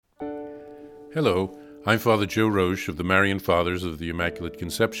Hello, I'm Father Joe Roche of the Marian Fathers of the Immaculate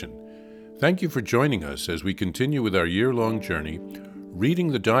Conception. Thank you for joining us as we continue with our year-long journey,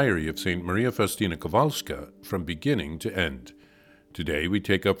 reading the diary of St. Maria Faustina Kowalska from beginning to end. Today we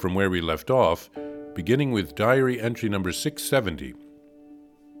take up from where we left off, beginning with diary entry number 670.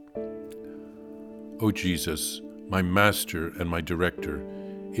 O Jesus, my Master and my Director,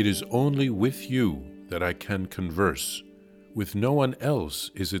 it is only with you that I can converse. With no one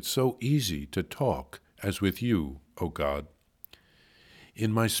else is it so easy to talk as with you, O God.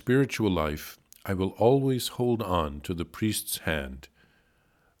 In my spiritual life, I will always hold on to the priest's hand.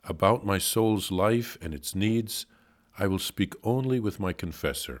 About my soul's life and its needs, I will speak only with my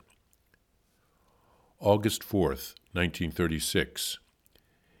confessor. August 4th, 1936.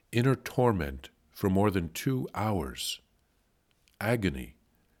 Inner torment for more than 2 hours. Agony.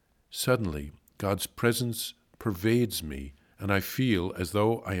 Suddenly, God's presence pervades me, and I feel as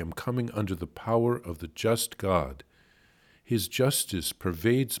though I am coming under the power of the just God. His justice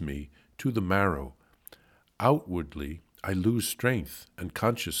pervades me to the marrow. Outwardly, I lose strength and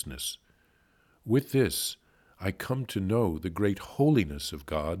consciousness. With this, I come to know the great holiness of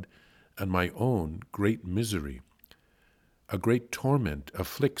God and my own great misery. A great torment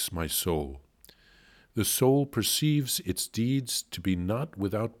afflicts my soul. The soul perceives its deeds to be not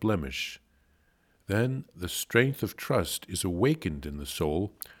without blemish. Then the strength of trust is awakened in the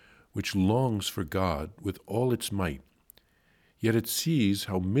soul, which longs for God with all its might. Yet it sees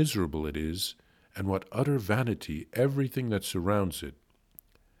how miserable it is, and what utter vanity everything that surrounds it.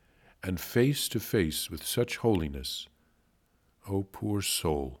 And face to face with such holiness, O poor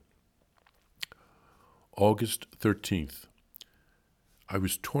soul. August 13th. I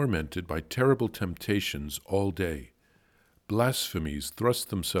was tormented by terrible temptations all day. Blasphemies thrust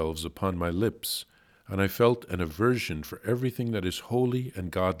themselves upon my lips, and I felt an aversion for everything that is holy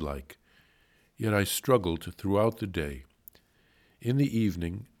and godlike. Yet I struggled throughout the day. In the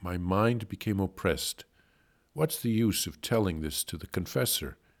evening, my mind became oppressed. What's the use of telling this to the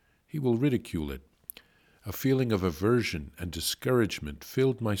confessor? He will ridicule it. A feeling of aversion and discouragement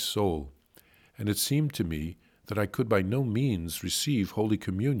filled my soul, and it seemed to me that I could by no means receive Holy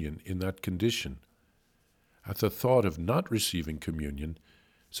Communion in that condition. At the thought of not receiving communion,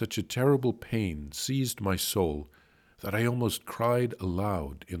 such a terrible pain seized my soul that I almost cried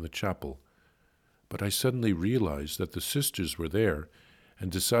aloud in the chapel. But I suddenly realized that the sisters were there and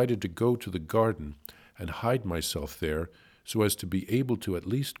decided to go to the garden and hide myself there so as to be able to at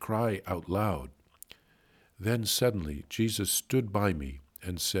least cry out loud. Then suddenly Jesus stood by me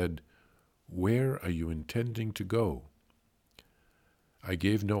and said, "Where are you intending to go?" I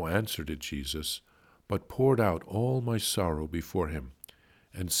gave no answer to Jesus, but poured out all my sorrow before him,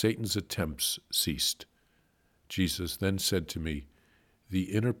 and Satan's attempts ceased. Jesus then said to me, "The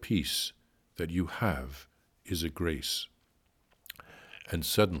inner peace that you have is a grace." And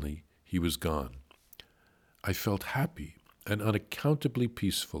suddenly he was gone. I felt happy and unaccountably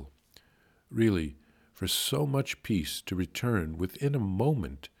peaceful. Really, for so much peace to return within a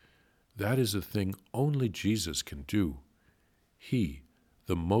moment, that is a thing only Jesus can do. He,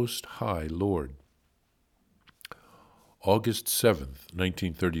 the Most High Lord. August 7th,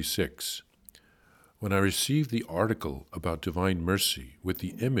 1936. When I received the article about Divine Mercy with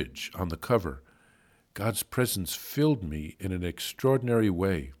the image on the cover, God's presence filled me in an extraordinary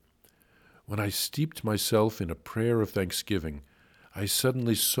way. When I steeped myself in a prayer of thanksgiving, I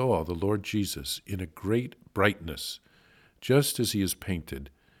suddenly saw the Lord Jesus in a great brightness, just as he is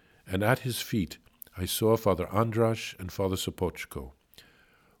painted, and at his feet I saw Father Andras and Father Sopoćko.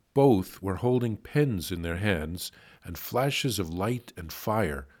 Both were holding pens in their hands, and flashes of light and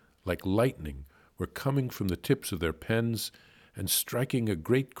fire, like lightning, were coming from the tips of their pens and striking a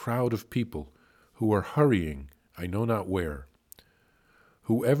great crowd of people who were hurrying, I know not where.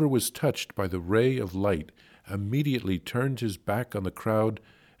 Whoever was touched by the ray of light immediately turned his back on the crowd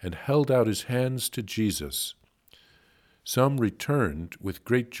and held out his hands to Jesus. Some returned with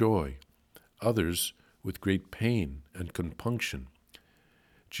great joy, others with great pain and compunction.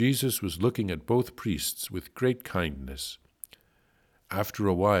 Jesus was looking at both priests with great kindness. After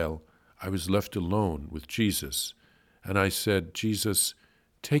a while, I was left alone with Jesus, and I said, "Jesus,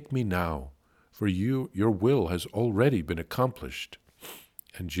 take me now, for your will has already been accomplished."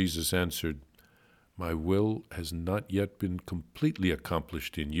 And Jesus answered, "My will has not yet been completely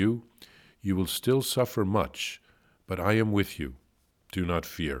accomplished in you. You will still suffer much, but I am with you. Do not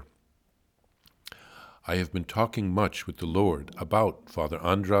fear." I have been talking much with the Lord about Father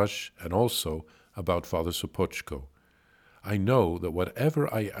Andras and also about Father Sopoćko. I know that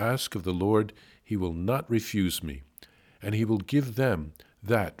whatever I ask of the Lord, he will not refuse me, and he will give them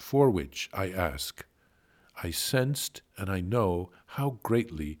that for which I ask. I sensed and I know how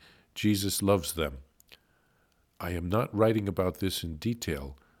greatly Jesus loves them. I am not writing about this in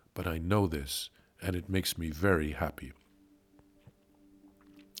detail, but I know this, and it makes me very happy.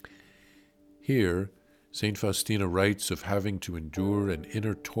 Here, St. Faustina writes of having to endure an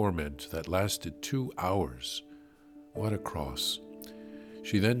inner torment that lasted 2 hours. What a cross!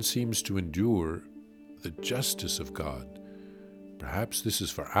 She then seems to endure the justice of God. Perhaps this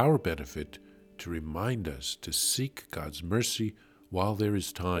is for our benefit, to remind us to seek God's mercy while there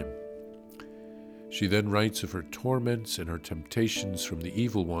is time. She then writes of her torments and her temptations from the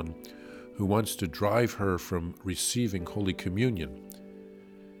evil one who wants to drive her from receiving Holy Communion.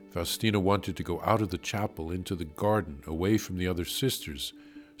 Faustina wanted to go out of the chapel into the garden, away from the other sisters,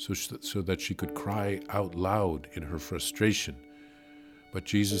 so that she could cry out loud in her frustration. But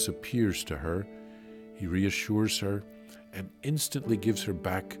Jesus appears to her, he reassures her, and instantly gives her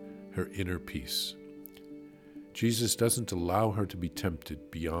back her inner peace. Jesus doesn't allow her to be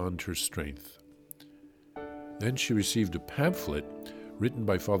tempted beyond her strength. Then she received a pamphlet written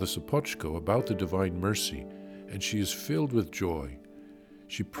by Father Sopoćko about the Divine Mercy, and she is filled with joy.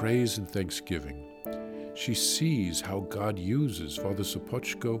 She prays in thanksgiving. She sees how God uses Father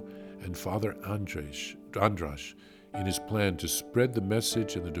Sopoćko and Father Andras in his plan to spread the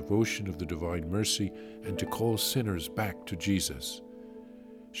message and the devotion of the Divine Mercy and to call sinners back to Jesus.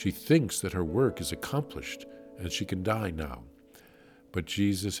 She thinks that her work is accomplished and she can die now. But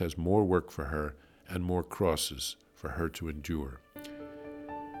Jesus has more work for her and more crosses for her to endure.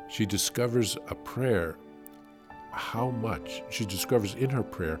 She discovers in her prayer how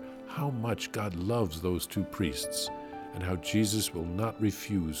much God loves those two priests and how Jesus will not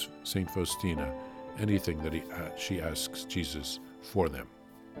refuse St. Faustina anything that she asks Jesus for them.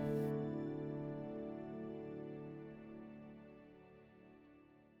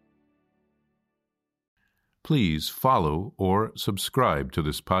 Please follow or subscribe to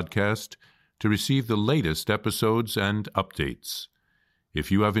this podcast to receive the latest episodes and updates.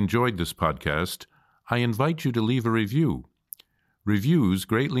 If you have enjoyed this podcast, I invite you to leave a review. Reviews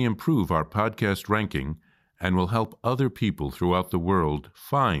greatly improve our podcast ranking and will help other people throughout the world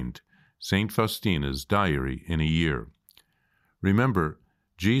find St. Faustina's Diary in a Year. Remember,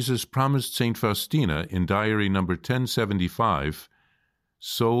 Jesus promised St. Faustina in Diary number 1075,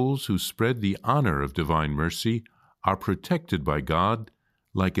 souls who spread the honor of divine mercy are protected by God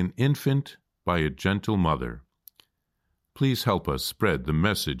like an infant by a gentle mother. Please help us spread the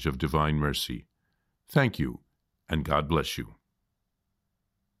message of divine mercy. Thank you, and God bless you.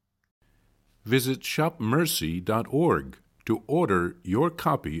 Visit shopmercy.org to order your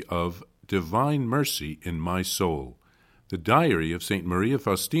copy of Divine Mercy in My Soul, the Diary of St. Maria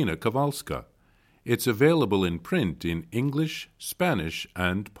Faustina Kowalska. It's available in print in English, Spanish,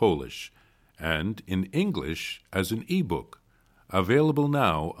 and Polish, and in English as an e-book, available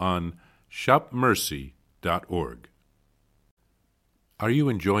now on shopmercy.org. Are you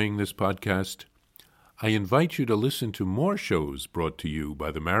enjoying this podcast? I invite you to listen to more shows brought to you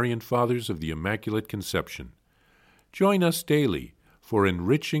by the Marian Fathers of the Immaculate Conception. Join us daily for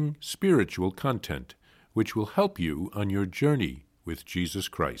enriching spiritual content, which will help you on your journey with Jesus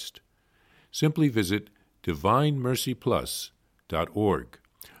Christ. Simply visit DivineMercyPlus.org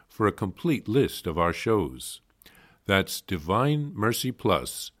for a complete list of our shows. That's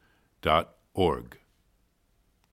DivineMercyPlus.org.